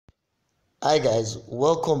Hi guys,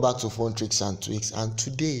 welcome back to Phone Tricks and Tweaks, and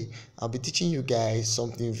today I'll be teaching you guys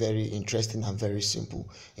something very interesting and very simple.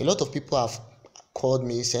 A lot of people have called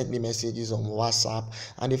me, sent me messages on WhatsApp,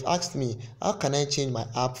 and they've asked me how can I change my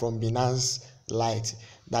app from Binance Lite.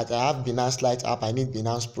 That I have Binance Lite app, I need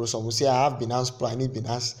Binance Pro. Some will say I have Binance Pro, I need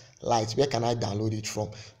Binance Lite. Where can I download it from?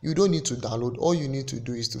 You don't need to download. All you need to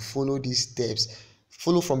do is to follow these steps.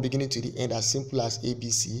 Follow from beginning to the end, as simple as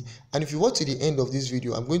ABC. And if you watch to the end of this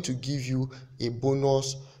video, I'm going to give you a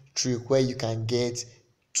bonus trick where you can get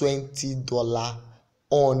 $20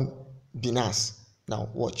 on Binance. Now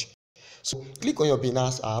watch. So click on your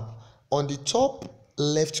Binance app. On the top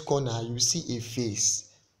left corner you see a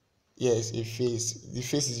face. Yes, a face. The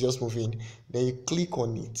face is just moving. Then you click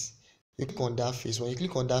on it. You click on that face. When you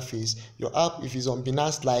click on that face, your app, if it's on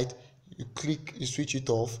Binance Lite, you switch it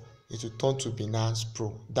off, it will turn to Binance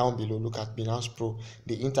Pro. Down below, look at Binance Pro.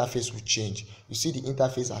 The interface will change. You see the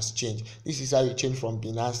interface has changed. This is how you change from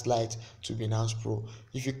Binance Lite to Binance Pro.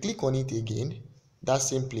 If you click on it again, that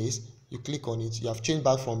same place, you click on it, you have changed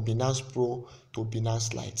back from Binance Pro to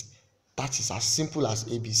Binance Lite. That is as simple as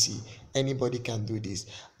ABC. Anybody can do this.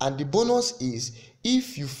 And the bonus is,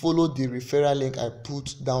 if you follow the referral link I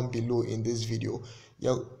put down below in this video,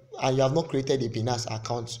 and you have not created a Binance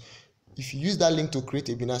account, if you use that link to create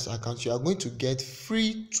a Binance account, you are going to get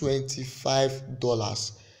free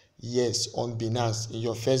 $25, yes, on Binance in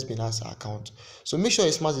your first Binance account. So make sure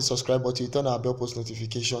you smash the subscribe button, turn our bell post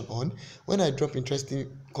notification on when I drop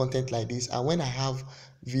interesting content like this, and when I have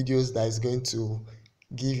videos that is going to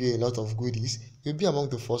give you a lot of goodies, you'll be among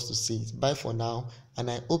the first to see it. Bye for now,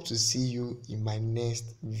 and I hope to see you in my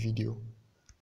next video.